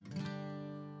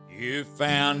You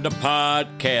found a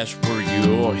podcast where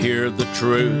you'll hear the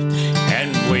truth,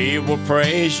 and we will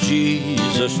praise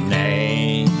Jesus'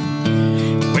 name.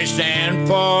 We stand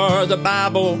for the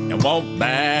Bible and won't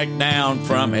back down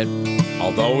from it,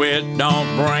 although it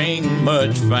don't bring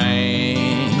much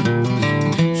fame.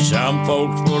 Some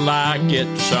folks will like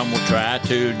it, some will try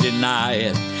to deny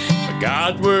it, but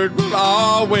God's word will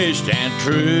always stand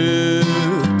true.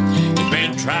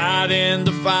 Been tried in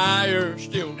the fire,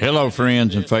 still. Hello,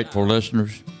 friends and faithful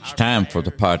listeners. It's time for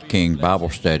the Pod King Bible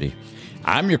Study.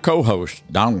 I'm your co-host,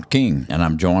 Donald King, and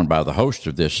I'm joined by the host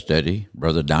of this study,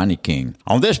 Brother Donnie King.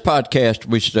 On this podcast,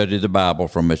 we study the Bible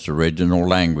from its original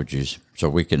languages so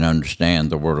we can understand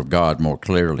the Word of God more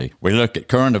clearly. We look at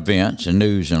current events and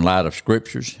news in light of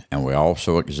Scriptures, and we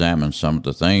also examine some of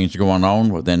the things going on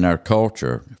within our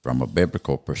culture from a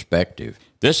biblical perspective.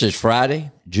 This is Friday,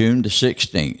 June the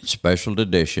 16th, special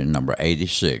edition number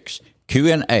 86,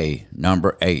 Q&A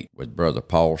number 8 with Brother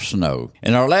Paul Snow.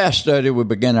 In our last study, we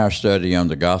began our study on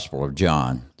the Gospel of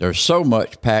John. There's so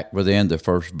much packed within the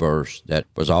first verse that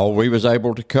was all we was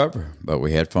able to cover, but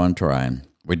we had fun trying.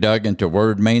 We dug into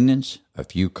word meanings, a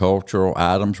few cultural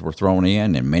items were thrown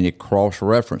in, and many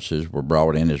cross-references were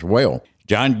brought in as well.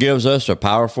 John gives us a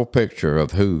powerful picture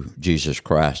of who Jesus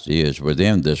Christ is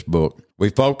within this book. We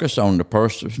focus on the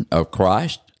person of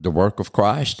Christ, the work of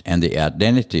Christ, and the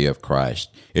identity of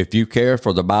Christ. If you care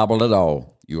for the Bible at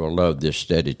all, you will love this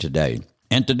study today.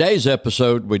 In today's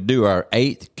episode, we do our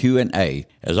 8th Q&A.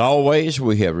 As always,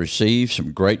 we have received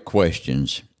some great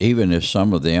questions, even if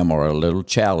some of them are a little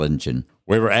challenging.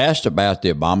 We were asked about the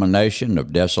abomination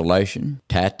of desolation,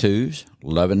 tattoos,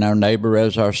 loving our neighbor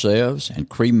as ourselves, and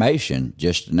cremation,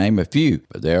 just to name a few,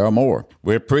 but there are more.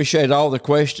 We appreciate all the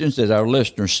questions that our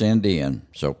listeners send in,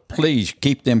 so please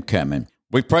keep them coming.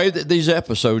 We pray that these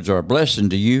episodes are a blessing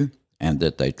to you and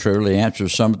that they truly answer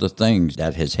some of the things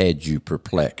that has had you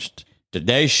perplexed.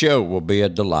 Today's show will be a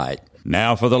delight.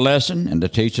 Now for the lesson and the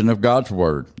teaching of God's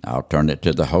Word, I'll turn it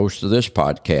to the host of this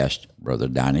podcast, Brother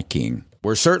Donnie King.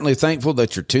 We're certainly thankful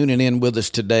that you're tuning in with us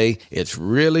today. It's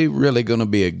really going to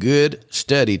be a good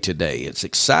study today. It's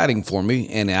exciting for me,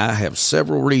 and I have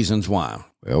several reasons why.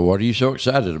 Well, what are you so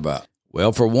excited about?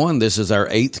 Well, for one, this is our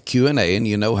 8th Q&A, and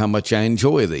you know how much I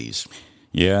enjoy these.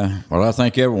 Yeah, well, I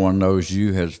think everyone knows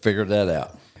you has figured that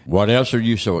out. What else are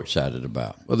you so excited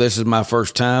about? Well, this is my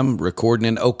first time recording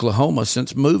in Oklahoma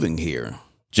since moving here.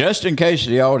 Just in case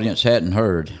the audience hadn't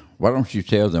heard, why don't you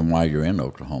tell them why you're in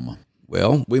Oklahoma?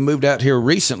 Well, we moved out here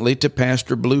recently to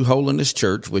pastor Blue Holiness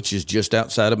Church, which is just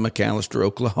outside of McAlester,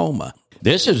 Oklahoma.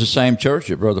 This is the same church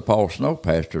that Brother Paul Snow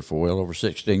pastored for well over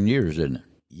 16 years, isn't it?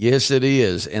 Yes, it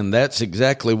is, and that's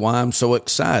exactly why I'm so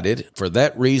excited. For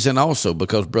that reason also,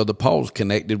 because Brother Paul's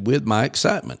connected with my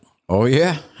excitement. Oh,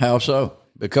 yeah? How so?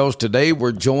 Because today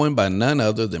we're joined by none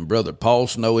other than Brother Paul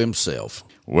Snow himself.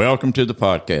 Welcome to the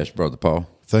podcast, Brother Paul.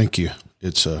 Thank you.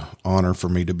 It's an honor for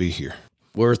me to be here.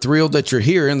 We're thrilled that you're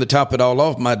here, and to top it all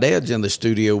off, my dad's in the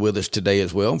studio with us today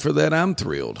as well, and for that I'm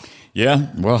thrilled. Yeah,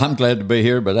 well, I'm glad to be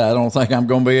here, but I don't think I'm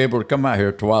going to be able to come out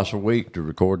here twice a week to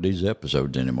record these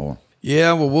episodes anymore.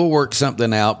 Yeah, well, we'll work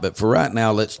something out, but for right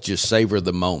now, let's just savor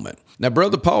the moment. Now,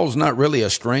 Brother Paul's not really a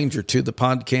stranger to the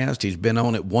podcast. He's been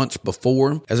on it once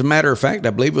before. As a matter of fact, I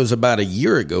believe it was about a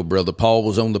year ago, Brother Paul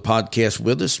was on the podcast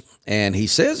with us, and he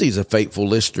says he's a faithful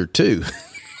listener, too.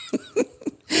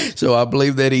 So I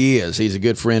believe that he is. He's a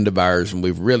good friend of ours, and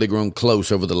we've really grown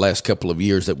close over the last couple of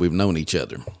years that we've known each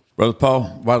other. Brother Paul,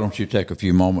 why don't you take a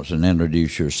few moments and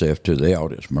introduce yourself to the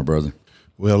audience, my brother?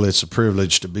 Well, it's a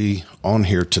privilege to be on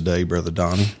here today, Brother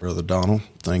Donnie. Brother Donald,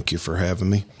 thank you for having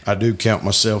me. I do count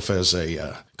myself as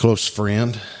a close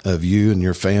friend of you and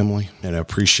your family, and I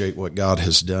appreciate what God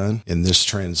has done in this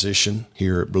transition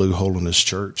here at Blue Holiness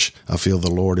Church. I feel the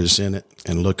Lord is in it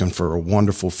and looking for a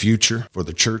wonderful future for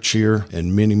the church here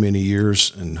in many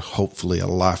years and hopefully a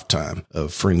lifetime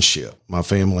of friendship. My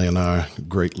family and I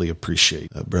greatly appreciate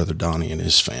Brother Donnie and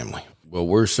his family. Well,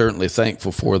 we're certainly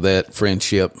thankful for that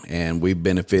friendship, and we've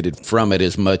benefited from it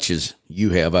as much as you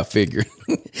have, I figure,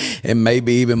 and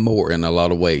maybe even more in a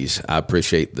lot of ways. I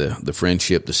appreciate the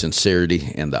friendship, the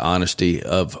sincerity, and the honesty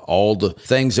of all the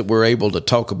things that we're able to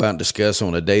talk about and discuss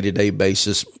on a day-to-day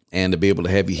basis, and to be able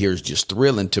to have you here is just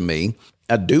thrilling to me.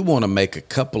 I do want to make a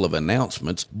couple of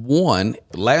announcements. One,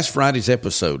 last Friday's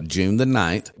episode, June the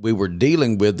 9th, we were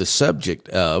dealing with the subject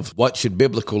of what should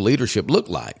biblical leadership look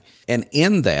like. And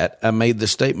in that, I made the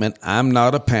statement, I'm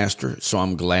not a pastor, so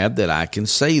I'm glad that I can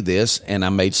say this. And I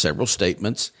made several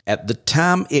statements. At the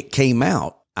time it came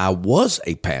out, I was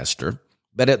a pastor,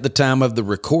 But at the time of the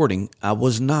recording, I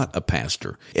was not a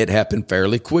pastor. It happened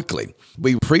fairly quickly.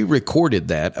 We pre-recorded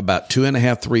that about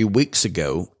 2.5, 3 weeks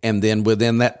ago, and then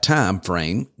within that time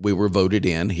frame, we were voted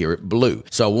in here at Blue.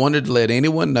 So I wanted to let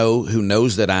anyone know who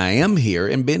knows that I am here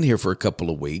and been here for a couple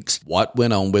of weeks what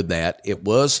went on with that. It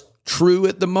was true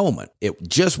at the moment. It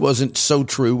just wasn't so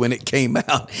true when it came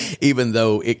out, even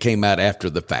though it came out after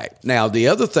the fact. Now, the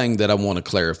other thing that I want to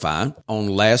clarify, on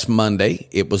last Monday,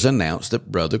 it was announced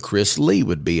that Brother Chris Lee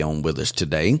would be on with us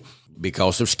today.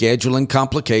 Because of scheduling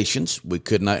complications, we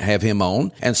could not have him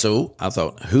on. And so I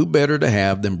thought, who better to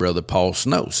have than Brother Paul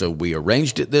Snow? So we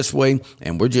arranged it this way,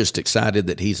 and we're just excited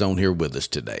that he's on here with us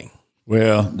today.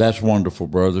 Well, that's wonderful,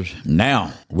 brothers.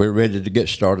 Now, we're ready to get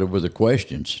started with the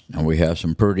questions, and we have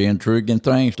some pretty intriguing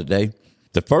things today.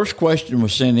 The first question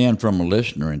was sent in from a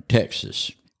listener in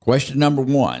Texas. Question number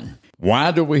 1,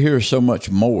 why do we hear so much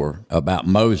more about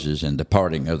Moses and the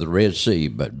parting of the Red Sea,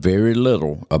 but very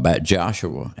little about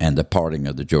Joshua and the parting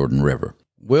of the Jordan River?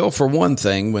 Well, for one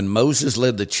thing, when Moses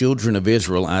led the children of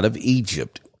Israel out of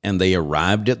Egypt, and they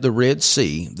arrived at the Red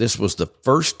Sea, this was the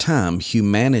first time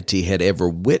humanity had ever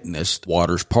witnessed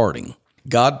waters parting.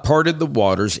 God parted the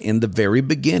waters in the very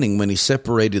beginning when he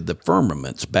separated the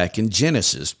firmaments back in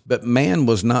Genesis, but man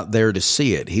was not there to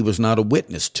see it. He was not a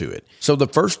witness to it. So the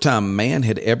first time man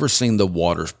had ever seen the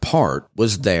waters part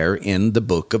was there in the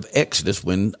book of Exodus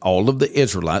when all of the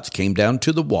Israelites came down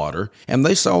to the water and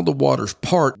they saw the waters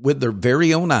part with their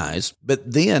very own eyes.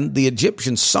 But then the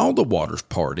Egyptians saw the waters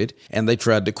parted and they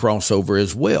tried to cross over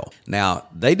as well. Now,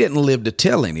 they didn't live to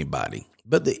tell anybody,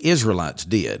 but the Israelites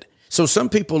did. So some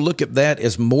people look at that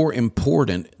as more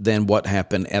important than what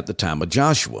happened at the time of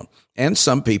Joshua. And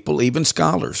some people, even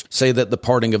scholars, say that the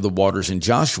parting of the waters in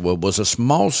Joshua was a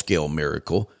small-scale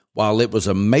miracle, while it was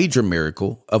a major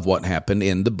miracle of what happened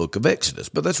in the book of Exodus.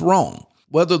 But that's wrong.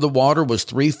 Whether the water was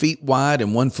 3 feet wide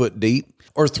and 1 foot deep,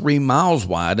 or 3 miles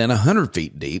wide and 100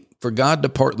 feet deep, for God to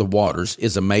part the waters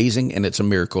is amazing, and it's a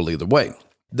miracle either way.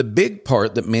 The big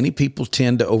part that many people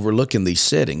tend to overlook in these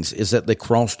settings is that they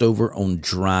crossed over on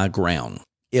dry ground.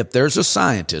 If there's a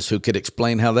scientist who could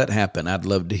explain how that happened, I'd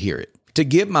love to hear it. To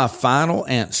give my final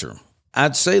answer,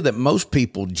 I'd say that most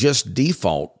people just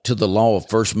default to the law of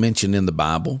first mention in the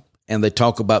Bible, and they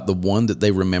talk about the one that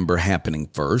they remember happening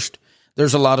first.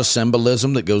 There's a lot of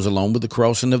symbolism that goes along with the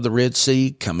crossing of the Red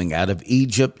Sea, coming out of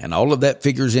Egypt, and all of that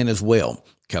figures in as well.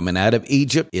 Coming out of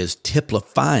Egypt is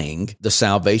typifying the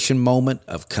salvation moment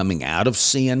of coming out of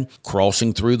sin.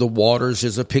 Crossing through the waters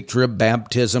is a picture of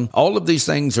baptism. All of these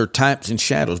things are types and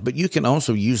shadows, but you can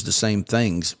also use the same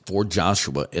things for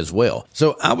Joshua as well.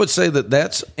 So I would say that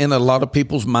that's in a lot of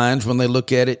people's minds when they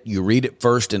look at it. You read it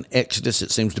first in Exodus,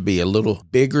 it seems to be a little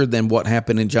bigger than what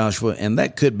happened in Joshua, and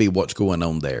that could be what's going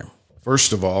on there.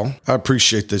 First of all, I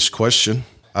appreciate this question.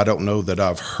 I don't know that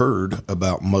I've heard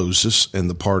about Moses and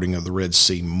the parting of the Red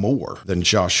Sea more than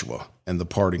Joshua and the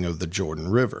parting of the Jordan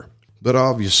River. But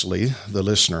obviously, the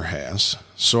listener has.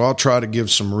 So I'll try to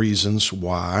give some reasons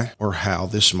why or how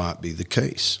this might be the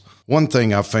case. One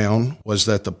thing I found was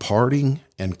that the parting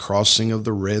and crossing of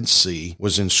the Red Sea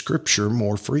was in Scripture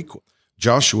more frequent.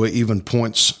 Joshua even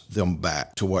points them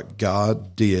back to what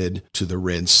God did to the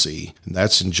Red Sea. And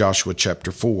that's in Joshua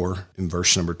chapter 4 in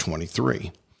verse number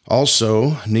 23.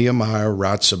 Also, Nehemiah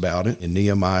writes about it in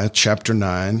Nehemiah chapter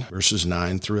 9, verses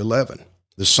 9 through 11.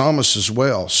 The psalmist as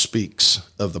well speaks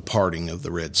of the parting of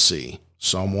the Red Sea.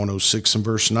 Psalm 106 and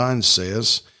verse 9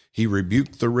 says, "He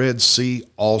rebuked the Red Sea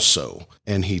also,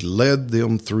 and he led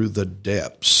them through the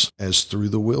depths as through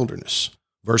the wilderness."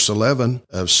 Verse 11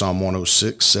 of Psalm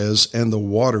 106 says, "And the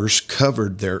waters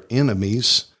covered their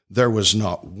enemies. There was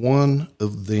not one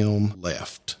of them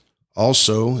left."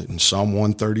 Also, in Psalm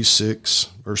 136,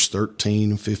 verse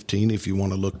 13 and 15, if you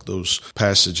want to look those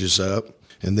passages up.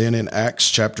 And then in Acts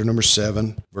chapter number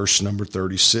 7, verse number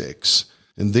 36.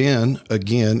 And then,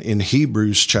 again, in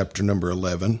Hebrews chapter number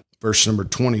 11, verse number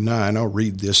 29, I'll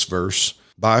read this verse.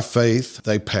 "By faith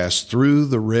they passed through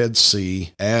the Red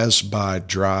Sea as by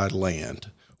dry land,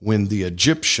 when the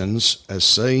Egyptians,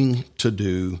 essaying to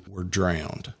do, were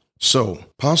drowned." So,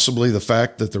 possibly the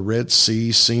fact that the Red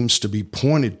Sea seems to be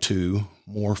pointed to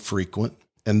more frequent,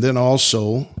 and then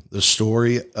also the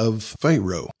story of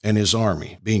Pharaoh and his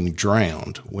army being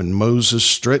drowned when Moses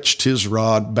stretched his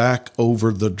rod back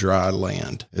over the dry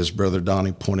land, as Brother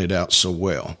Donnie pointed out so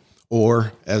well,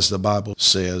 or, as the Bible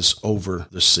says, over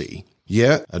the sea.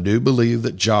 Yet, I do believe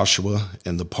that Joshua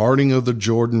and the parting of the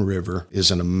Jordan River is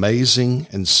an amazing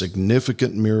and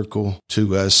significant miracle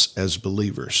to us as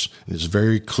believers. It is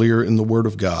very clear in the Word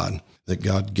of God that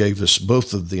God gave us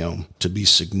both of them to be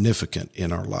significant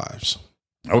in our lives.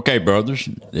 Okay, brothers,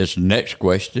 this next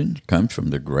question comes from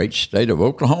the great state of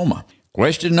Oklahoma.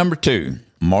 Question number 2,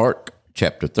 Mark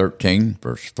chapter 13,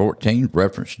 verse 14,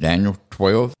 reference Daniel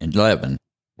 12 and 11,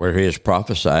 where he is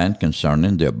prophesying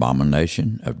concerning the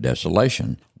abomination of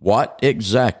desolation. What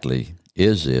exactly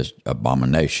is this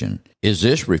abomination? Is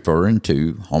this referring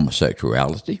to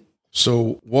homosexuality?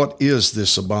 So what is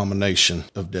this abomination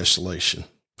of desolation?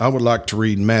 I would like to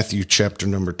read Matthew chapter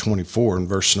number 24 and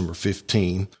verse number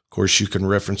 15. Of course, you can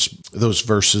reference those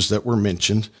verses that were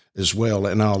mentioned as well,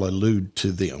 and I'll allude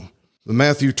to them. But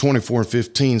Matthew 24 and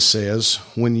 15 says,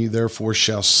 "When ye therefore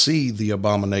shall see the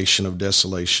abomination of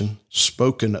desolation,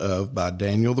 spoken of by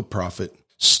Daniel the prophet,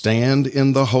 stand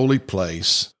in the holy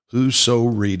place, whoso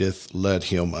readeth, let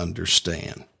him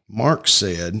understand." Mark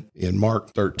said in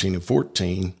Mark 13 and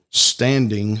 14,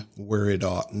 standing where it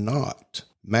ought not.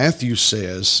 Matthew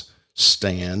says,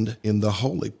 stand in the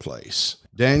holy place.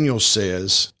 Daniel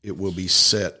says it will be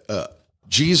set up.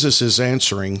 Jesus is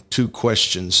answering 2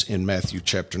 questions in Matthew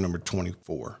chapter number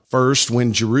 24. First,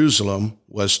 when Jerusalem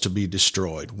was to be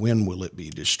destroyed. When will it be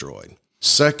destroyed?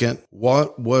 Second,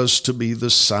 what was to be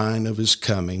the sign of his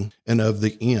coming and of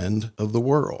the end of the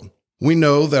world? We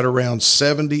know that around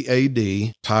 70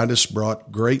 A.D., Titus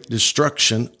brought great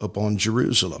destruction upon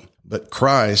Jerusalem. But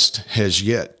Christ has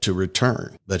yet to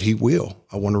return. But he will.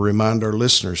 I want to remind our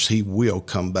listeners, he will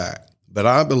come back. But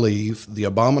I believe the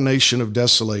abomination of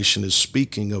desolation is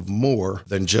speaking of more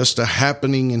than just a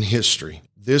happening in history.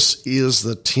 This is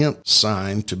the 10th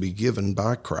sign to be given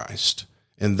by Christ.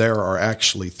 And there are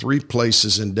actually 3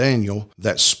 places in Daniel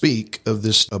that speak of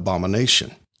this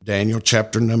abomination. Daniel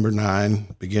chapter number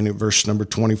 9, beginning at verse number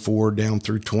 24 down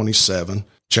through 27.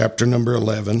 Chapter number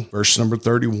 11, verse number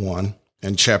 31.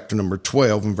 And chapter number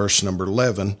 12 and verse number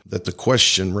 11 that the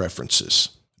question references.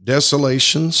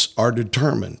 Desolations are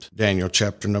determined, Daniel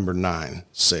chapter number 9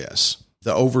 says.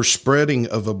 The overspreading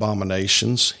of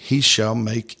abominations, he shall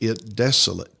make it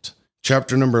desolate.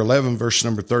 Chapter number 11, verse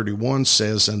number 31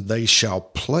 says, and they shall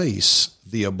place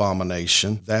the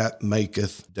abomination that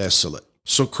maketh desolate.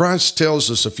 So Christ tells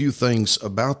us a few things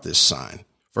about this sign.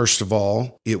 First of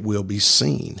all, it will be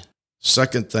seen.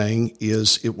 Second thing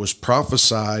is it was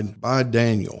prophesied by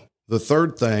Daniel. The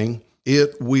third thing,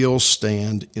 it will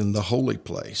stand in the holy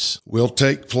place, will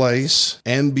take place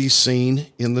and be seen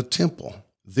in the temple.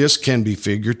 This can be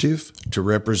figurative to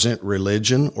represent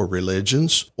religion or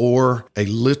religions, or a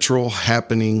literal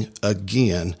happening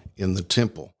again in the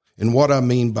temple. And what I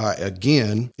mean by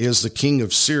again is the king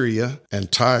of Syria,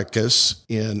 Antiochus,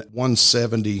 in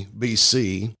 170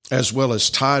 BC, as well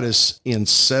as Titus in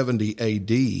 70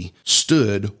 AD,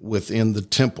 stood within the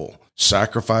temple.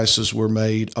 Sacrifices were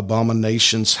made.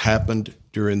 Abominations happened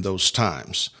during those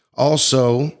times.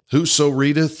 Also, whoso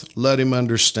readeth, let him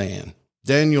understand.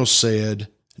 Daniel said,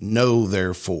 know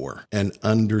therefore and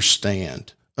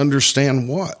understand. Understand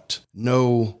what?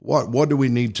 Know what? What do we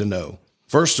need to know?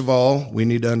 First of all, we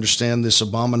need to understand this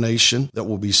abomination that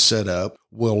will be set up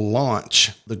will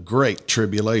launch the great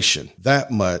tribulation.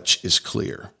 That much is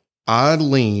clear. I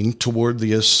lean toward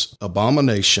this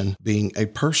abomination being a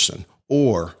person,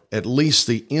 or at least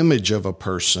the image of a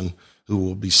person who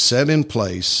will be set in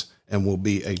place and will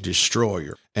be a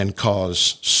destroyer and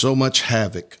cause so much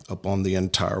havoc upon the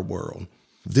entire world.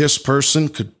 This person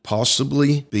could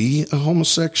possibly be a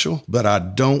homosexual, but I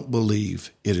don't believe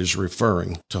it is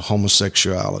referring to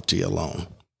homosexuality alone.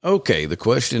 Okay, the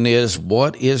question is,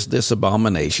 what is this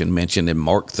abomination mentioned in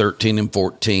Mark 13 and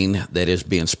 14 that is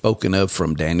being spoken of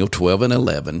from Daniel 12 and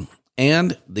 11?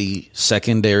 And the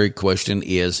secondary question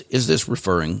is this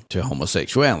referring to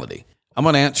homosexuality? I'm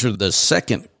going to answer the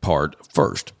second part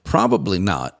first. Probably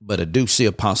not, but I do see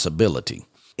a possibility.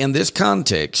 In this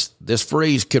context, this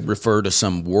phrase could refer to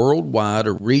some worldwide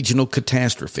or regional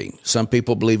catastrophe. Some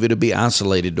people believe it to be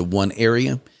isolated to one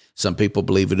area. Some people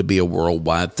believe it to be a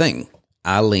worldwide thing.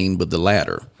 I lean with the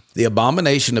latter. The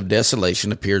abomination of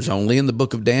desolation appears only in the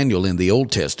book of Daniel in the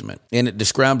Old Testament, and it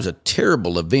describes a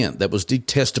terrible event that was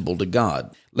detestable to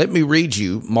God. Let me read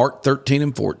you Mark 13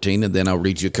 and 14, and then I'll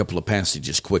read you a couple of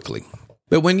passages quickly.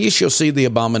 But when ye shall see the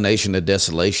abomination of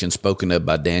desolation spoken of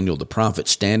by Daniel the prophet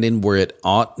standing where it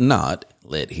ought not,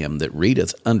 let him that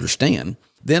readeth understand,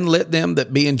 then let them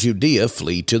that be in Judea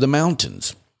flee to the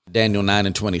mountains. Daniel 9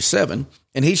 and 27,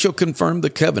 and he shall confirm the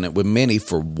covenant with many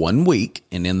for 1 week,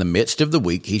 and in the midst of the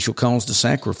week he shall cause the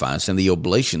sacrifice and the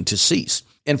oblation to cease.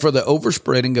 And for the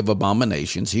overspreading of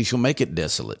abominations he shall make it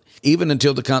desolate, even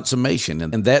until the consummation,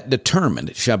 and that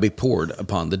determined shall be poured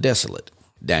upon the desolate.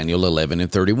 Daniel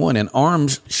 11:31, and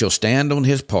arms shall stand on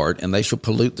his part, and they shall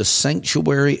pollute the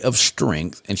sanctuary of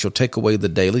strength, and shall take away the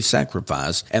daily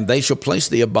sacrifice, and they shall place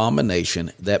the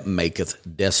abomination that maketh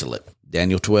desolate.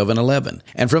 Daniel 12:11,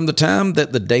 and from the time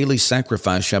that the daily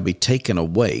sacrifice shall be taken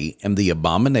away, and the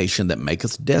abomination that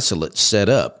maketh desolate set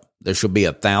up, there shall be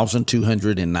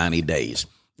 1,290 days.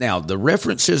 Now, the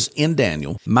references in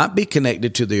Daniel might be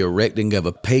connected to the erecting of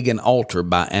a pagan altar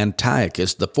by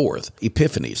Antiochus IV,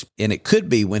 Epiphanes, and it could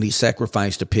be when he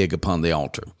sacrificed a pig upon the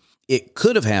altar. It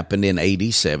could have happened in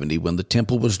AD 70 when the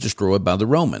temple was destroyed by the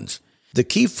Romans. The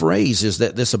key phrase is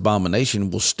that this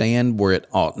abomination will stand where it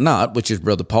ought not, which, as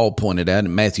Brother Paul pointed out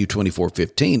in Matthew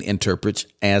 24:15, interprets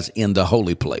as in the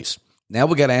holy place. Now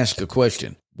we got to ask a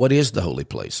question. What is the holy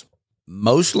place?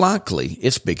 Most likely,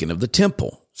 it's speaking of the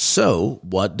temple. So,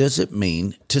 what does it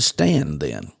mean to stand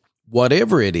then?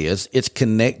 Whatever it is, it's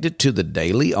connected to the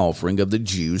daily offering of the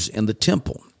Jews in the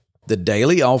temple. The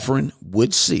daily offering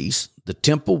would cease. The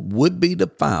temple would be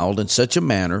defiled in such a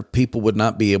manner people would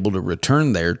not be able to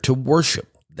return there to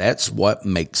worship. That's what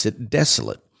makes it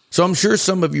desolate. So I'm sure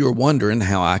some of you are wondering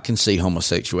how I can see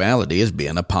homosexuality as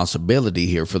being a possibility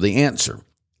here for the answer.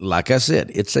 Like I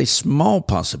said, it's a small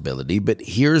possibility, but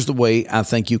here's the way I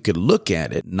think you could look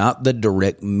at it, not the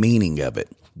direct meaning of it.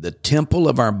 The temple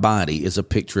of our body is a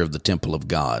picture of the temple of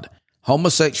God.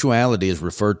 Homosexuality is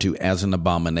referred to as an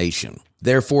abomination.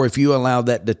 Therefore, if you allow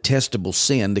that detestable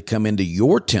sin to come into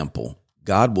your temple,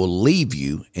 God will leave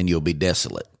you and you'll be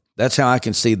desolate. That's how I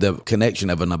can see the connection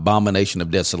of an abomination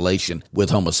of desolation with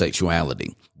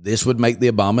homosexuality. This would make the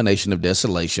abomination of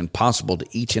desolation possible to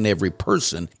each and every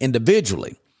person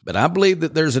individually. But I believe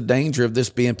that there's a danger of this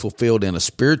being fulfilled in a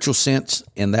spiritual sense,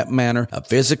 in that manner, a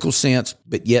physical sense,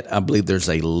 but yet I believe there's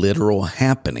a literal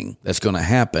happening that's going to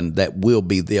happen that will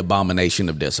be the abomination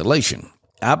of desolation.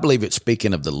 I believe it's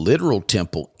speaking of the literal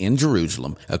temple in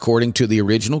Jerusalem, according to the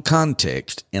original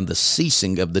context, and the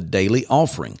ceasing of the daily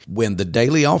offering. When the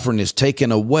daily offering is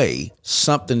taken away,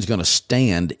 something's going to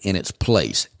stand in its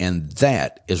place, and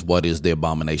that is what is the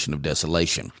abomination of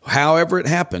desolation. However it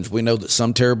happens, we know that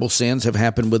some terrible sins have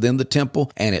happened within the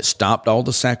temple, and it stopped all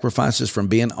the sacrifices from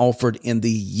being offered in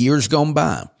the years gone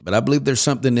by. But I believe there's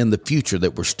something in the future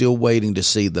that we're still waiting to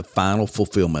see the final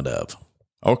fulfillment of.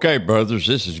 Okay, brothers,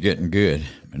 this is getting good.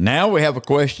 Now we have a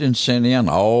question sent in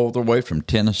all the way from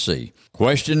Tennessee.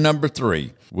 Question number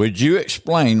 3. Would you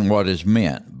explain what is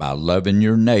meant by loving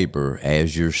your neighbor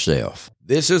as yourself?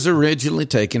 This is originally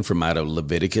taken from out of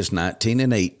Leviticus 19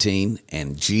 and 18,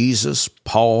 and Jesus,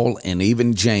 Paul, and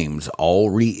even James all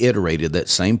reiterated that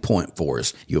same point for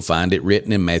us. You'll find it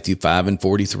written in Matthew 5 and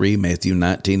 43, Matthew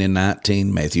 19 and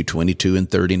 19, Matthew 22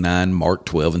 and 39, Mark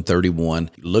 12 and 31.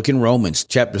 Look in Romans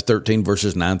chapter 13,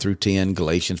 verses 9 through 10,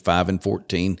 Galatians 5 and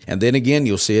 14, and then again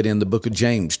you'll see it in the book of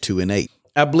James 2 and 8.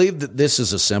 I believe that this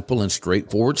is a simple and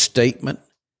straightforward statement.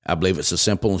 I believe it's a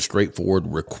simple and straightforward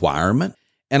requirement.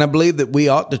 And I believe that we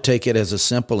ought to take it as a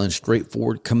simple and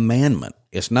straightforward commandment.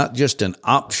 It's not just an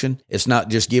option. It's not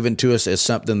just given to us as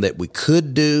something that we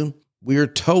could do. We are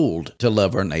told to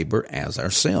love our neighbor as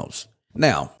ourselves.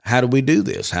 Now, how do we do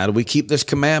this? How do we keep this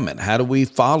commandment? How do we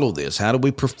follow this? How do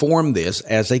we perform this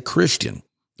as a Christian?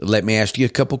 Let me ask you a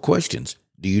couple questions.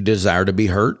 Do you desire to be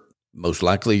hurt? Most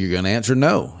likely you're going to answer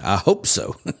no. I hope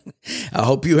so. I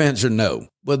hope you answer no.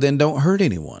 Well, then don't hurt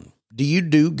anyone. Do you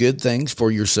do good things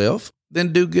for yourself?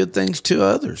 Then do good things to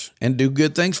others and do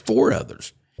good things for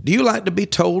others. Do you like to be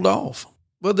told off?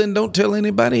 Well, then don't tell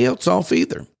anybody else off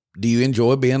either. Do you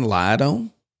enjoy being lied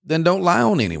on? Then don't lie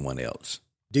on anyone else.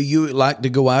 Do you like to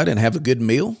go out and have a good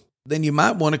meal? Then you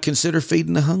might want to consider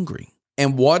feeding the hungry.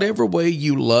 And whatever way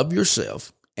you love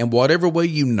yourself, and whatever way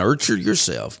you nurture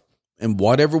yourself, and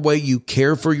whatever way you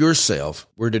care for yourself,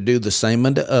 we're to do the same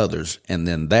unto others, and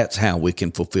then that's how we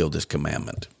can fulfill this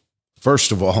commandment.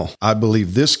 First of all, I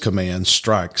believe this command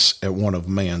strikes at one of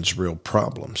man's real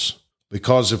problems.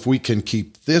 Because if we can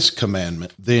keep this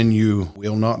commandment, then you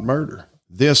will not murder.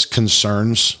 This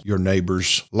concerns your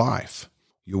neighbor's life.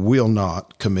 You will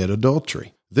not commit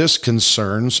adultery. This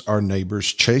concerns our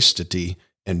neighbor's chastity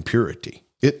and purity.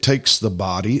 It takes the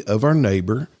body of our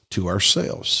neighbor to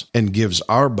ourselves and gives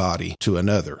our body to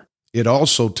another. It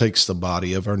also takes the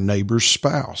body of our neighbor's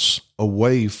spouse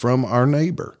away from our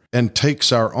neighbor and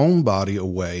takes our own body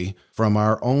away from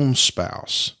our own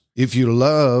spouse. If you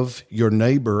love your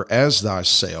neighbor as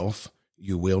thyself,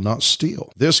 you will not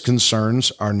steal. This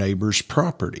concerns our neighbor's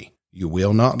property. You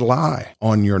will not lie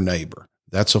on your neighbor.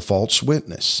 That's a false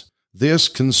witness. This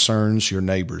concerns your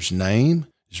neighbor's name,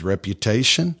 his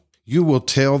reputation. You will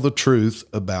tell the truth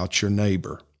about your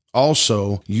neighbor.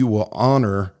 Also, you will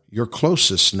honor your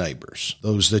closest neighbors,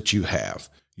 those that you have.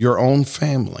 your own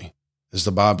family. As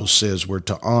the Bible says, we're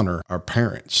to honor our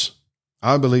parents.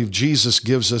 I believe Jesus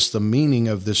gives us the meaning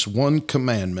of this one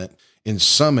commandment in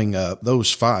summing up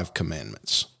those 5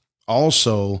 commandments.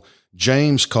 Also,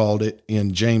 James called it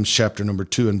in James chapter number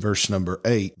 2 and verse number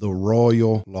 8, the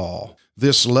royal law.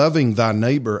 This loving thy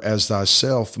neighbor as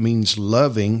thyself means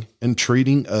loving and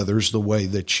treating others the way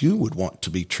that you would want to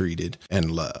be treated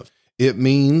and loved. It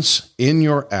means in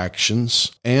your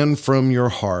actions and from your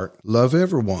heart, love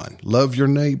everyone, love your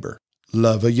neighbor,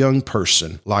 love a young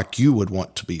person like you would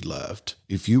want to be loved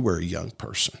if you were a young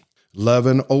person. Love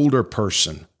an older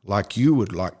person like you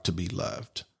would like to be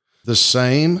loved. The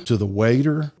same to the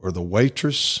waiter or the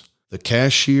waitress, the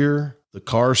cashier, the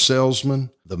car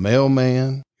salesman, the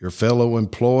mailman, your fellow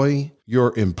employee,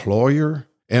 your employer,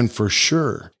 and for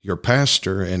sure, your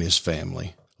pastor and his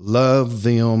family. Love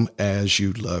them as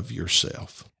you love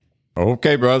yourself.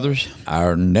 Okay, brothers.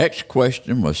 Our next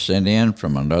question was sent in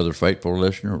from another faithful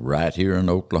listener right here in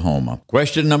Oklahoma.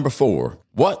 Question number 4.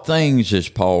 What things is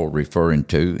Paul referring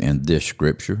to in this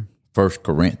scripture? 1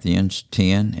 Corinthians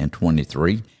 10 and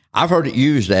 23. I've heard it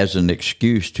used as an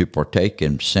excuse to partake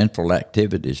in sinful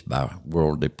activities by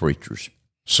worldly preachers.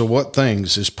 So what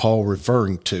things is Paul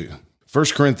referring to? 1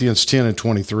 Corinthians 10 and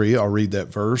 23, I'll read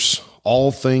that verse.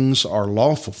 All things are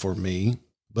lawful for me,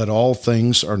 but all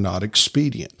things are not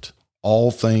expedient. All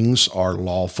things are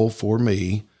lawful for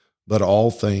me, but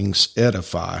all things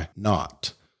edify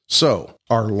not. So,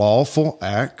 are lawful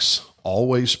acts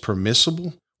always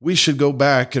permissible? We should go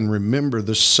back and remember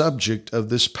the subject of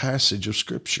this passage of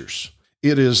Scriptures.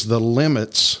 It is the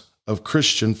limits of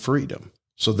Christian freedom.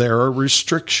 So there are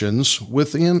restrictions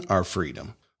within our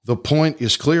freedom. The point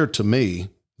is clear to me.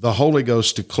 The Holy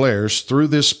Ghost declares through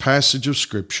this passage of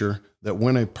Scripture that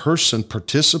when a person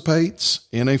participates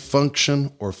in a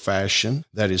function or fashion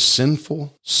that is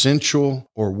sinful, sensual,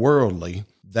 or worldly,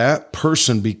 that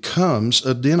person becomes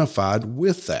identified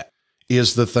with that.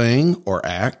 Is the thing or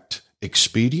act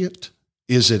expedient?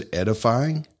 Is it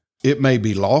edifying? It may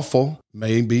be lawful,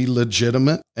 may be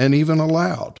legitimate, and even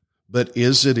allowed. But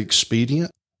is it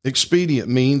expedient? Expedient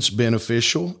means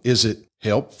beneficial. Is it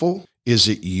helpful? Is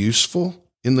it useful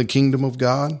in the kingdom of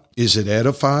God? Is it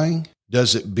edifying?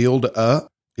 Does it build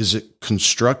up? Is it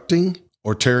constructing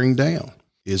or tearing down?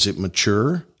 Is it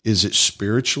mature? Is it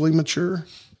spiritually mature?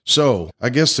 So I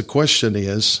guess the question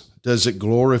is, does it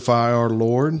glorify our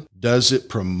Lord? Does it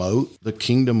promote the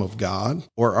kingdom of God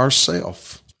or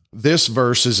ourself? This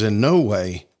verse is in no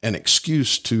way an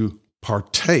excuse to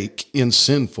partake in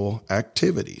sinful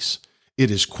activities. It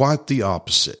is quite the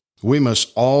opposite. We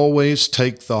must always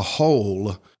take the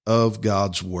whole of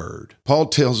God's word. Paul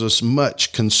tells us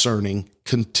much concerning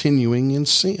continuing in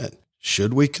sin.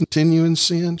 Should we continue in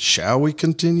sin? Shall we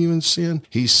continue in sin?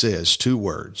 He says 2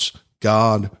 words,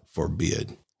 God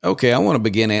forbid. Okay, I want to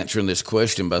begin answering this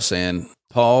question by saying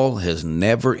Paul has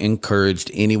never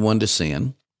encouraged anyone to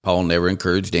sin. Paul never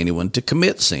encouraged anyone to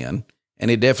commit sin,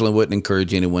 and he definitely wouldn't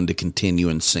encourage anyone to continue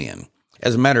in sin.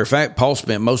 As a matter of fact, Paul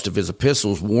spent most of his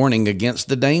epistles warning against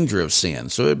the danger of sin,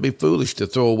 so it'd be foolish to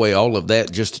throw away all of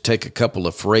that just to take a couple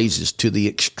of phrases to the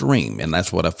extreme, and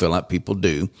that's what I feel like people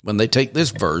do when they take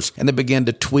this verse and they begin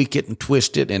to tweak it and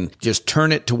twist it and just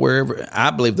turn it to wherever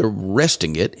I believe they're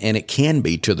resting it, and it can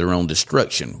be to their own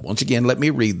destruction. Once again, let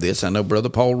me read this. I know Brother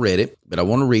Paul read it, but I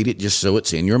want to read it just so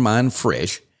it's in your mind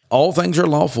fresh. All things are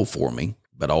lawful for me,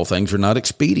 but all things are not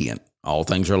expedient. All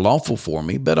things are lawful for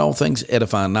me, but all things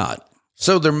edify not.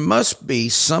 So there must be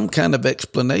some kind of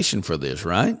explanation for this,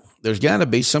 right? There's got to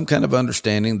be some kind of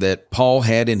understanding that Paul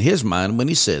had in his mind when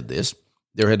he said this.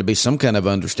 There had to be some kind of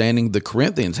understanding the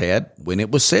Corinthians had when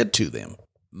it was said to them.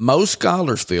 Most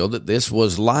scholars feel that this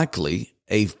was likely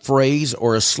a phrase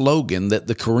or a slogan that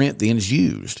the Corinthians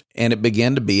used, and it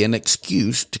began to be an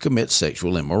excuse to commit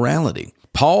sexual immorality.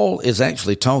 Paul is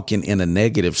actually talking in a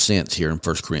negative sense here in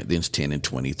 1 Corinthians 10 and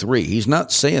 23. He's not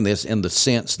saying this in the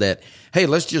sense that, hey,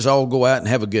 let's just all go out and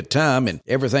have a good time and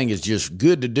everything is just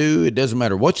good to do. It doesn't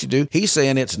matter what you do. He's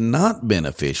saying it's not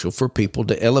beneficial for people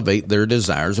to elevate their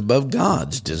desires above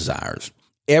God's desires.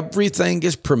 Everything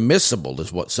is permissible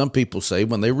is what some people say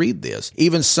when they read this.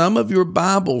 Even some of your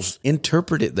Bibles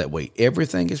interpret it that way.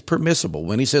 Everything is permissible.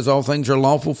 When he says all things are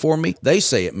lawful for me, they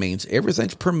say it means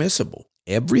everything's permissible.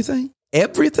 Everything?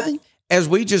 Everything? As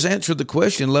we just answered the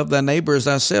question, love thy neighbor as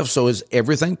thyself. So is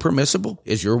everything permissible?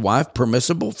 Is your wife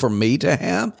permissible for me to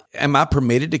have? Am I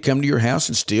permitted to come to your house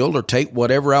and steal or take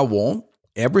whatever I want?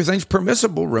 Everything's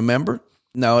permissible, remember?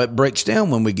 No, it breaks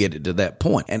down when we get it to that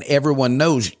point. And everyone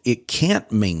knows it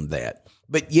can't mean that.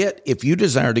 But yet, if you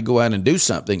desire to go out and do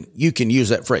something, you can use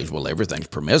that phrase, well, everything's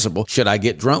permissible. Should I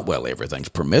get drunk? Well, everything's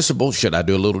permissible. Should I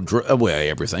do a little well,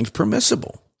 everything's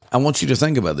permissible. I want you to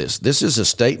think about this. This is a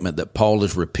statement that Paul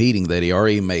is repeating that he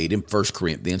already made in 1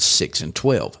 Corinthians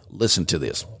 6:12. Listen to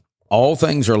this. All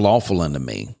things are lawful unto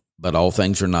me, but all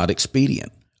things are not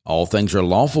expedient. All things are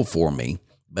lawful for me,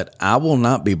 but I will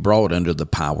not be brought under the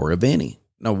power of any.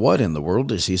 Now, what in the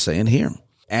world is he saying here?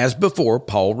 As before,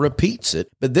 Paul repeats it,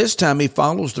 but this time he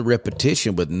follows the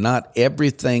repetition with not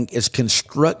everything is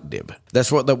constructive.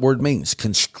 That's what that word means,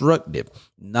 constructive.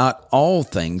 Not all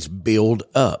things build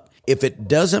up. If it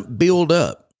doesn't build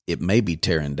up, it may be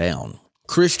tearing down.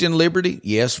 Christian liberty,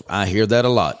 yes, I hear that a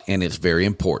lot, and it's very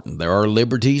important. There are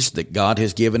liberties that God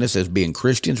has given us as being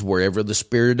Christians wherever the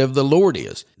Spirit of the Lord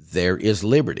is. There is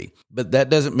liberty. But that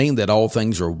doesn't mean that all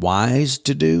things are wise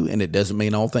to do, and it doesn't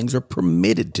mean all things are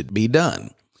permitted to be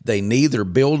done. They neither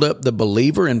build up the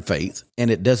believer in faith,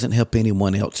 and it doesn't help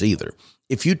anyone else either.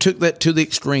 If you took that to the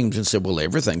extremes and said, well,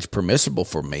 everything's permissible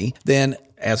for me, then,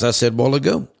 as I said a while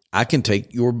ago, I can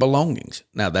take your belongings.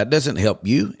 Now, that doesn't help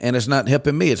you, and it's not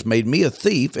helping me. It's made me a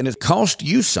thief, and it cost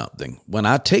you something. When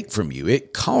I take from you,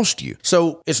 it cost you.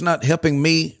 So it's not helping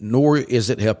me, nor is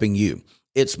it helping you.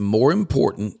 It's more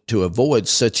important to avoid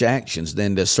such actions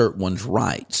than to assert one's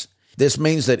rights. This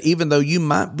means that even though you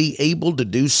might be able to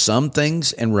do some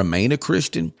things and remain a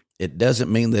Christian, it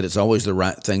doesn't mean that it's always the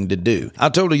right thing to do. I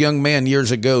told a young man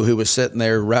years ago who was sitting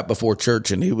there right before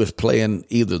church and he was playing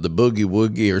either the boogie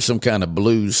woogie or some kind of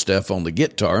blues stuff on the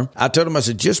guitar. I told him, I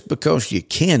said, just because you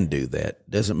can do that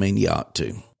doesn't mean you ought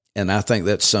to. And I think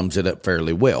that sums it up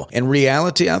fairly well. In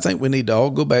reality, I think we need to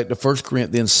all go back to 1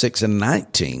 Corinthians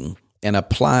 6:19 and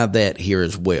apply that here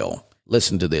as well.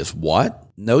 Listen to this. What?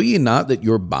 Know ye not that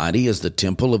your body is the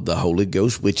temple of the Holy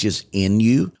Ghost, which is in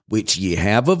you, which ye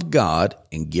have of God?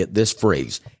 And get this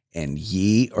phrase, and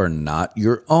ye are not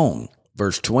your own.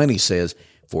 Verse 20 says,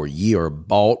 for ye are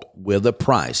bought with a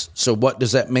price. So what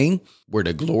does that mean? We're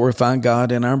to glorify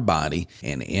God in our body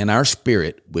and in our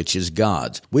spirit, which is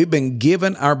God's. We've been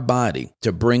given our body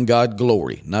to bring God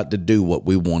glory, not to do what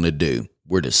we want to do.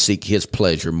 We're to seek His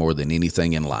pleasure more than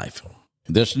anything in life.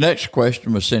 This next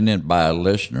question was sent in by a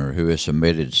listener who has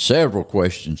submitted several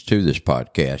questions to this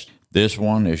podcast. This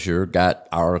one has sure got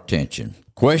our attention.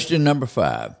 Question number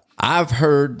 5. I've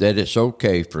heard that it's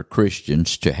okay for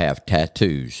Christians to have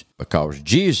tattoos because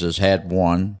Jesus had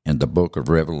one in the book of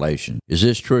Revelation. Is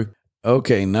this true?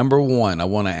 Okay, number 1, I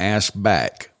want to ask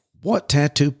back, what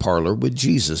tattoo parlor would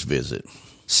Jesus visit?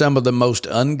 Some of the most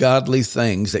ungodly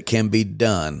things that can be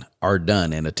done are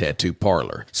done in a tattoo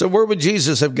parlor. So where would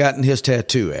Jesus have gotten his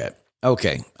tattoo at?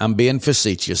 Okay, I'm being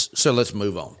facetious, so let's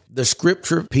move on. The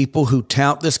scripture people who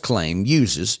tout this claim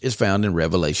uses is found in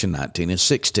Revelation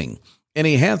 19:16. And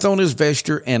he hath on his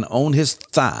vesture and on his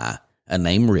thigh a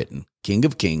name written, King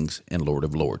of Kings and Lord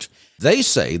of Lords. They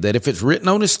say that if it's written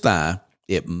on his thigh,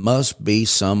 it must be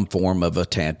some form of a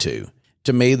tattoo.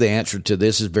 To me, the answer to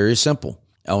this is very simple.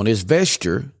 On his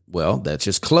vesture, well, that's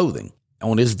his clothing.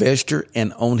 On his vesture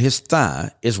and on his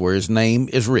thigh is where his name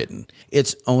is written.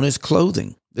 It's on his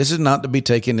clothing. This is not to be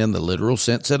taken in the literal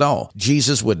sense at all.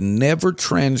 Jesus would never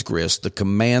transgress the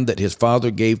command that his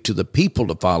Father gave to the people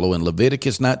to follow in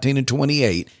Leviticus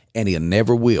 19:28, and he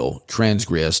never will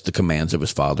transgress the commands of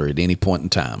his Father at any point in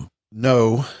time.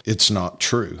 No, it's not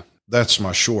true. That's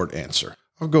my short answer.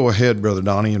 I'll go ahead, Brother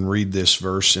Donnie, and read this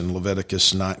verse in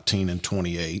Leviticus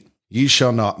 19:28. Ye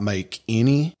shall not make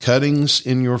any cuttings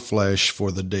in your flesh for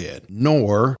the dead,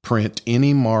 nor print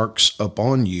any marks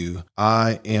upon you.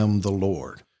 I am the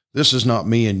Lord. This is not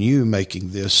me and you making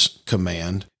this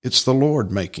command. It's the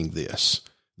Lord making this.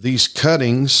 These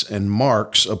cuttings and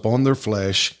marks upon their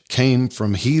flesh came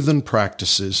from heathen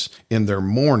practices in their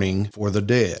mourning for the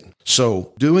dead.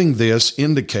 So doing this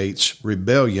indicates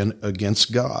rebellion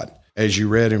against God. As you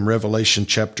read in Revelation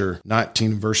chapter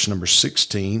 19, verse number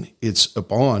 16, it's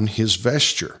upon his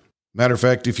vesture. Matter of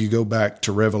fact, if you go back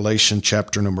to Revelation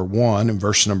chapter number 1 and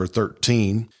verse number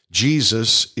 13,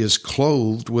 Jesus is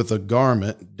clothed with a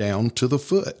garment down to the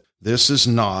foot. This is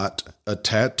not a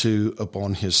tattoo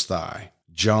upon his thigh.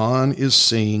 John is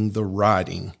seeing the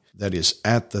writing that is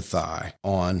at the thigh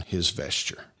on his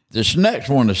vesture. This next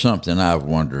one is something I've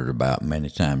wondered about many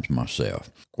times myself.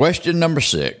 Question number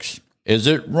 6. Is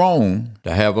it wrong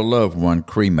to have a loved one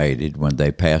cremated when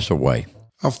they pass away?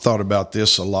 I've thought about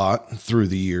this a lot through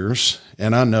the years,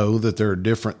 and I know that there are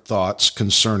different thoughts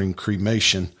concerning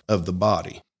cremation of the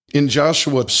body. In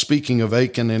Joshua, speaking of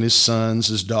Achan and his sons,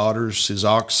 his daughters, his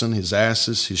oxen, his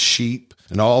asses, his sheep,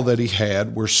 and all that he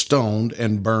had were stoned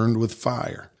and burned with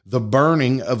fire. The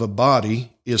burning of a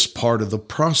body is part of the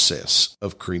process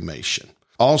of cremation.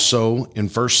 Also, in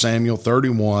 1 Samuel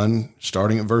 31,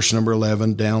 starting at verse number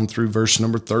 11 down through verse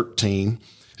number 13,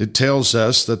 it tells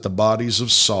us that the bodies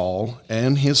of Saul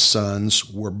and his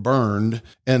sons were burned,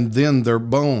 and then their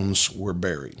bones were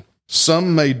buried.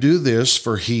 Some may do this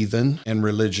for heathen and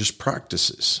religious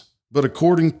practices. But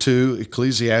according to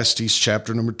Ecclesiastes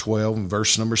chapter number 12 and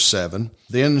verse number 7,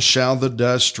 then shall the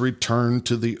dust return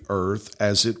to the earth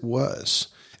as it was,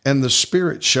 and the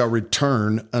spirit shall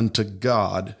return unto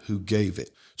God who gave it.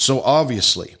 So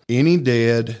obviously, any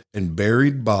dead and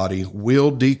buried body will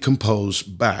decompose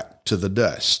back to the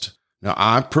dust. Now,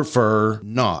 I prefer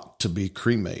not to be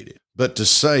cremated. But to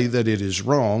say that it is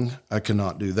wrong, I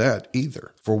cannot do that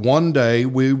either. For one day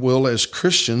we will, as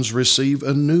Christians, receive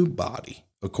a new body,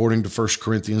 according to 1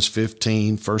 Corinthians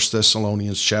 15, 1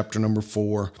 Thessalonians chapter number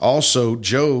 4. Also,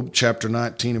 Job chapter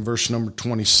 19 and verse number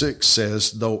 26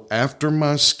 says, though after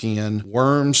my skin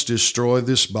worms destroy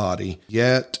this body,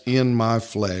 yet in my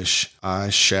flesh I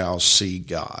shall see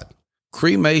God.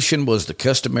 Cremation was the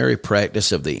customary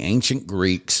practice of the ancient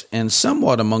Greeks and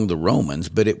somewhat among the Romans,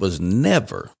 but it was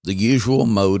never the usual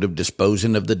mode of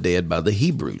disposing of the dead by the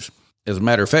Hebrews. As a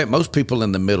matter of fact, most people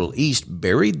in the Middle East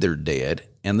buried their dead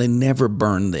and they never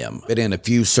burned them, but in a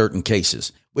few certain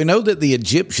cases. We know that the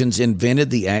Egyptians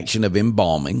invented the action of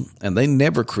embalming, and they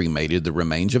never cremated the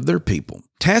remains of their people.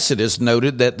 Tacitus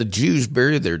noted that the Jews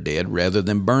buried their dead rather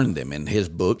than burn them in his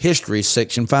book, History,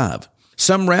 section 5.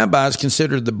 Some rabbis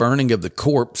considered the burning of the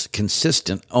corpse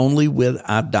consistent only with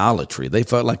idolatry. They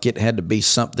felt like it had to be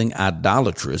something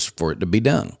idolatrous for it to be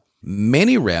done.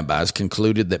 Many rabbis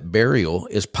concluded that burial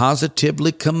is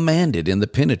positively commanded in the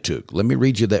Pentateuch. Let me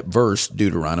read you that verse,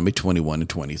 Deuteronomy 21 and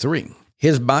 23.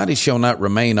 His body shall not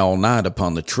remain all night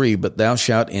upon the tree, but thou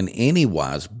shalt in any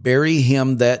wise bury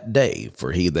him that day.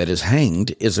 For he that is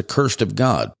hanged is accursed of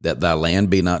God, that thy land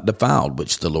be not defiled,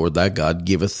 which the Lord thy God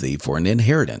giveth thee for an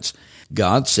inheritance.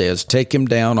 God says, take him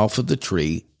down off of the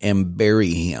tree and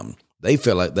bury him. They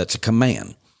feel like that's a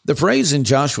command. The phrase in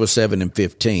Joshua 7 and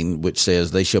 15, which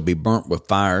says they shall be burnt with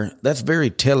fire, that's very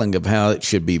telling of how it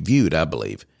should be viewed, I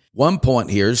believe. One point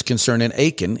here is concerning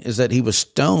Achan is that he was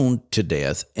stoned to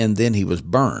death and then he was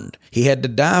burned. He had to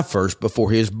die first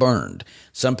before he was burned.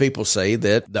 Some people say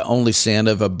that the only sin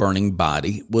of a burning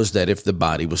body was that if the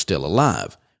body was still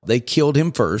alive. They killed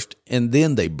him first and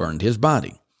then they burned his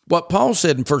body. What Paul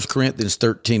said in 1 Corinthians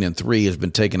 13 and 3 has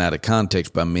been taken out of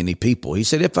context by many people. He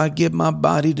said, if I give my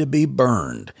body to be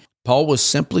burned. Paul was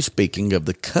simply speaking of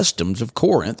the customs of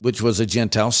Corinth, which was a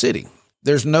Gentile city.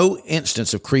 There's no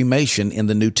instance of cremation in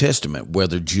the New Testament,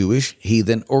 whether Jewish,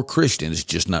 heathen, or Christian. It's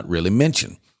just not really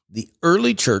mentioned. The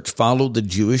early church followed the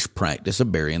Jewish practice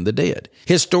of burying the dead.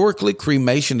 Historically,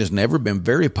 cremation has never been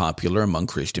very popular among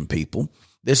Christian people.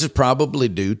 This is probably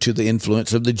due to the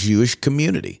influence of the Jewish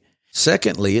community.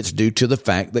 Secondly, it's due to the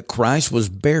fact that Christ was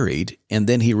buried and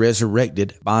then he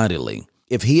resurrected bodily.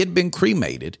 If he had been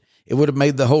cremated, it would have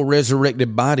made the whole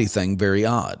resurrected body thing very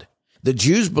odd. The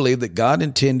Jews believed that God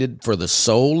intended for the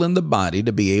soul and the body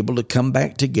to be able to come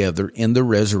back together in the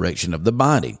resurrection of the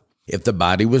body. If the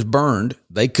body was burned,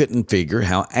 they couldn't figure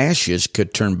how ashes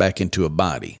could turn back into a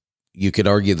body. You could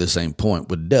argue the same point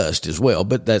with dust as well,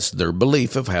 but that's their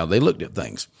belief of how they looked at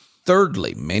things.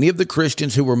 Thirdly, many of the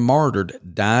Christians who were martyred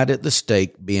died at the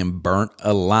stake being burnt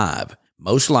alive.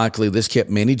 Most likely, this kept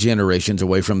many generations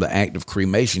away from the act of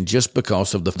cremation just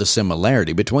because of the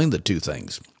similarity between the two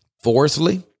things.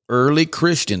 Fourthly, early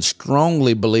Christians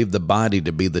strongly believed the body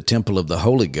to be the temple of the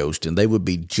Holy Ghost, and they would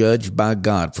be judged by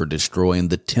God for destroying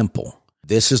the temple.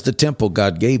 This is the temple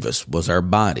God gave us, was our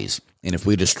bodies. And if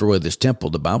we destroy this temple,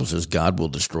 the Bible says God will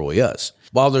destroy us.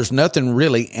 While there's nothing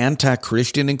really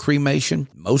anti-Christian in cremation,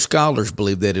 most scholars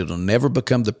believe that it'll never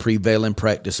become the prevailing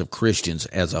practice of Christians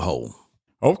as a whole.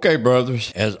 Okay,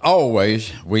 brothers, as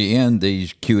always, we end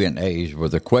these Q&As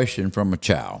with a question from a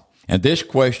child. And this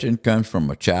question comes from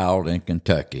a child in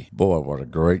Kentucky. Boy, what a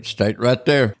great state right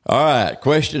there. All right,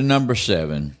 question number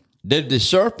 7. Did the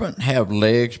serpent have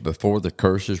legs before the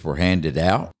curses were handed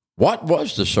out? What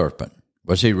was the serpent?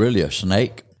 Was he really a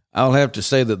snake? I'll have to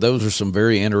say that those are some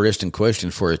very interesting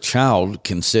questions for a child,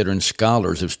 considering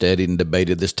scholars have studied and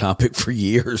debated this topic for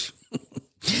years.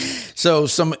 So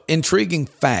some intriguing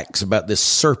facts about this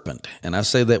serpent, and I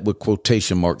say that with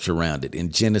quotation marks around it.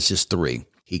 In Genesis 3,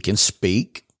 he can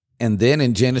speak. And then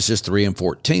in Genesis 3 and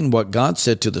 14, what God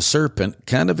said to the serpent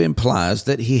kind of implies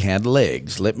that he had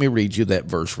legs. Let me read you that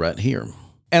verse right here.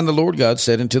 And the Lord God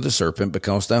said unto the serpent,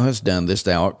 because thou hast done this,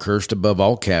 thou art cursed above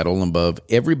all cattle and above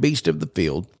every beast of the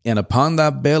field, and upon thy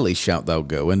belly shalt thou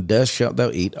go, and dust shalt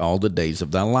thou eat all the days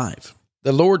of thy life.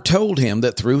 The Lord told him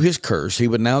that through his curse he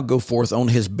would now go forth on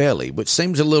his belly, which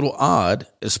seems a little odd,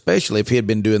 especially if he had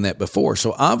been doing that before.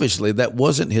 So obviously that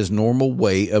wasn't his normal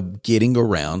way of getting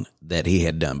around that he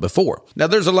had done before. Now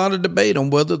there's a lot of debate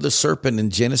on whether the serpent in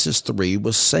Genesis 3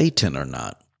 was Satan or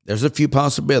not. There's a few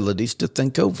possibilities to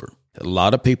think over. A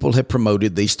lot of people have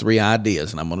promoted these three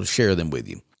ideas, and I'm going to share them with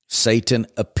you. Satan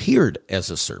appeared as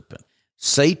a serpent.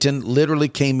 Satan literally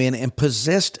came in and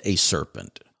possessed a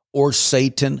serpent. Or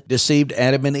Satan deceived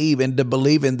Adam and Eve into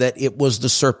believing that it was the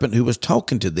serpent who was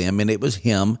talking to them, and it was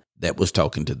him that was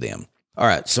talking to them. All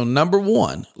right, so number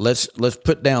one, let's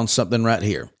put down something right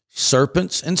here.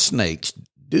 Serpents and snakes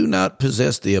do not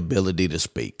possess the ability to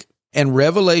speak. In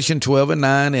Revelation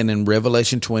 12:9 and in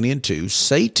Revelation 20:2,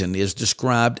 Satan is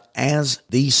described as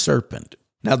the serpent.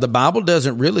 Now, the Bible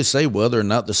doesn't really say whether or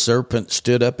not the serpent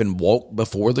stood up and walked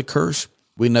before the curse.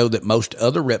 We know that most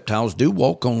other reptiles do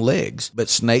walk on legs, but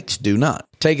snakes do not.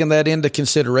 Taking that into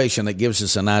consideration, that gives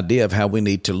us an idea of how we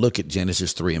need to look at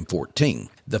Genesis 3 and 14.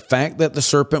 The fact that the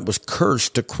serpent was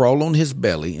cursed to crawl on his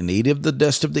belly and eat of the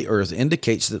dust of the earth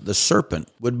indicates that the serpent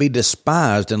would be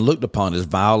despised and looked upon as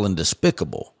vile and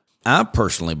despicable. I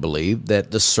personally believe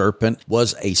that the serpent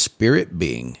was a spirit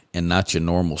being and not your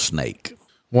normal snake.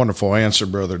 Wonderful answer,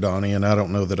 Brother Donnie, and I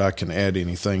don't know that I can add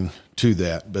anything to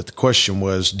that. But the question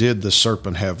was, did the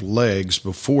serpent have legs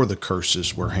before the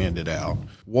curses were handed out?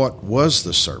 What was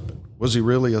the serpent? Was he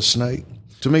really a snake?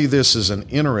 To me, this is an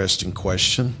interesting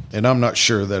question, and I'm not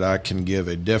sure that I can give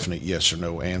a definite yes or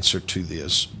no answer to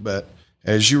this. But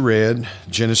as you read,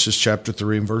 Genesis chapter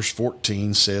 3 and verse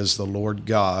 14 says, "The Lord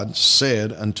God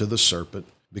said unto the serpent,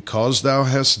 Because thou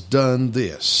hast done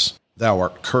this, thou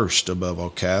art cursed above all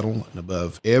cattle, and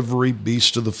above every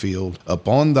beast of the field.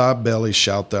 Upon thy belly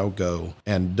shalt thou go,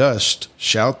 and dust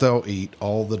shalt thou eat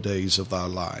all the days of thy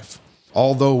life."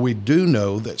 Although we do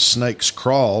know that snakes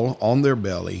crawl on their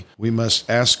belly, we must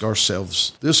ask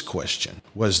ourselves this question: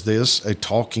 was this a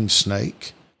talking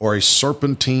snake, or a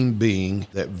serpentine being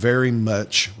that very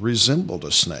much resembled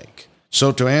a snake?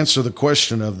 So to answer the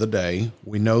question of the day,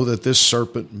 we know that this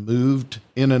serpent moved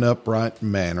in an upright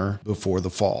manner before the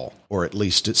fall, or at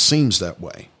least it seems that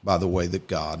way, by the way that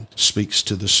God speaks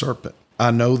to the serpent.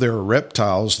 I know there are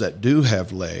reptiles that do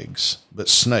have legs, but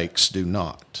snakes do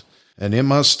not. And in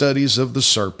my studies of the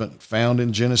serpent found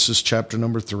in Genesis chapter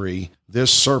number 3,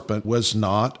 this serpent was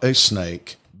not a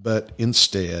snake, but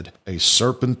instead a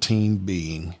serpentine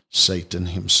being, Satan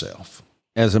himself.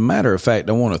 As a matter of fact,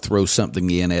 I want to throw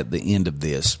something in at the end of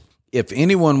this. If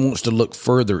anyone wants to look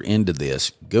further into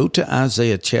this, go to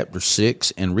Isaiah chapter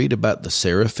 6 and read about the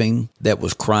seraphim that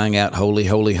was crying out, "Holy,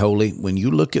 holy, holy." When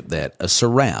you look at that, a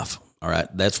seraph, all right,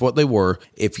 that's what they were.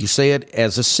 If you say it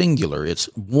as a singular, it's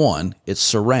one, it's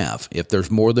seraph. If there's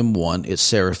more than one, it's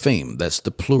seraphim. That's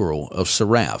the plural of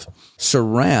seraph.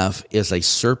 Seraph is a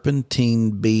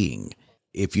serpentine being.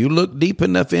 If you look deep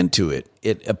enough into it,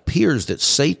 it appears that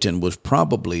Satan was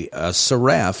probably a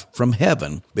seraph from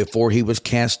heaven before he was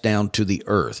cast down to the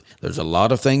earth. There's a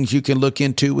lot of things you can look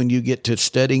into when you get to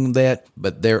studying that,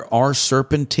 but there are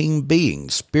serpentine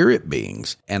beings, spirit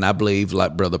beings, and I believe,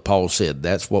 like Brother Paul said,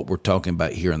 that's what we're talking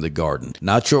about here in the garden.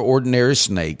 Not your ordinary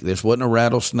snake. This wasn't a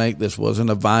rattlesnake. This wasn't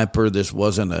a viper. This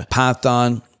wasn't a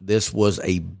python. This was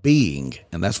a being,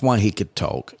 and that's why he could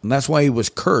talk. And that's why he was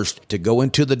cursed to go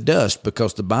into the dust,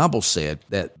 because the Bible said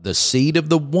that the seed of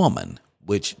the woman,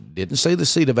 which didn't say the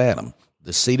seed of Adam,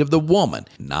 the seed of the woman,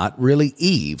 not really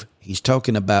Eve. He's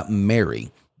talking about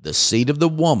Mary. The seed of the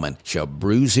woman shall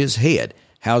bruise his head.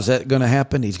 How's that going to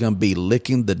happen? He's going to be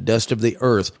licking the dust of the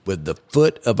earth with the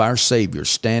foot of our Savior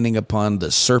standing upon the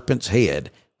serpent's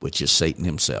head, which is Satan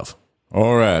himself.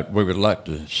 All right. We would like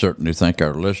to certainly thank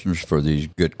our listeners for these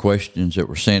good questions that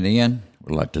were sent in.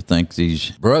 We'd like to thank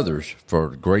these brothers for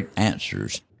great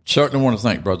answers. Certainly want to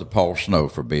thank Brother Paul Snow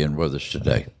for being with us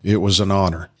today. It was an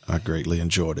honor. I greatly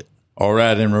enjoyed it. All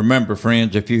right, and remember,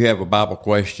 friends, if you have a Bible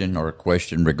question or a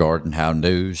question regarding how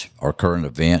news or current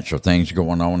events or things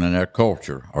going on in our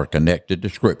culture are connected to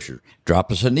Scripture,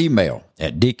 drop us an email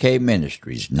at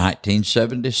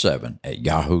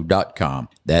dkministries1977@yahoo.com.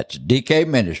 That's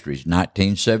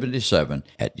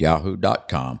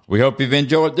dkministries1977@yahoo.com. We hope you've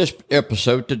enjoyed this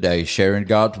episode today, sharing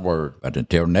God's Word. But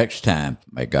until next time,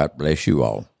 may God bless you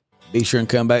all. Be sure and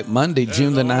come back Monday,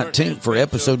 June the 19th for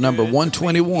episode number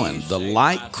 121, The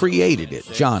Light Created It,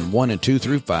 John 1 and 2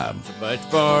 through 5. But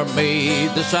for me,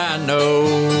 this I know,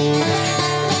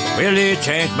 really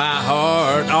changed my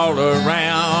heart all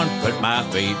around, put my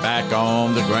feet back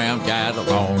on the ground, got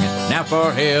along. Now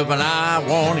for heaven I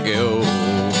want to go,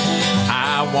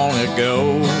 I want to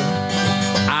go,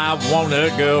 I want to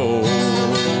go.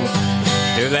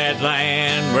 to that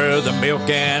land where the milk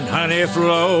and honey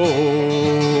flow.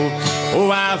 Oh,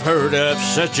 I've heard of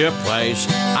such a place.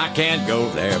 I can't go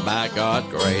there by God's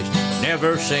grace.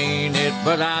 Never seen it,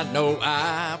 but I know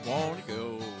I want to go.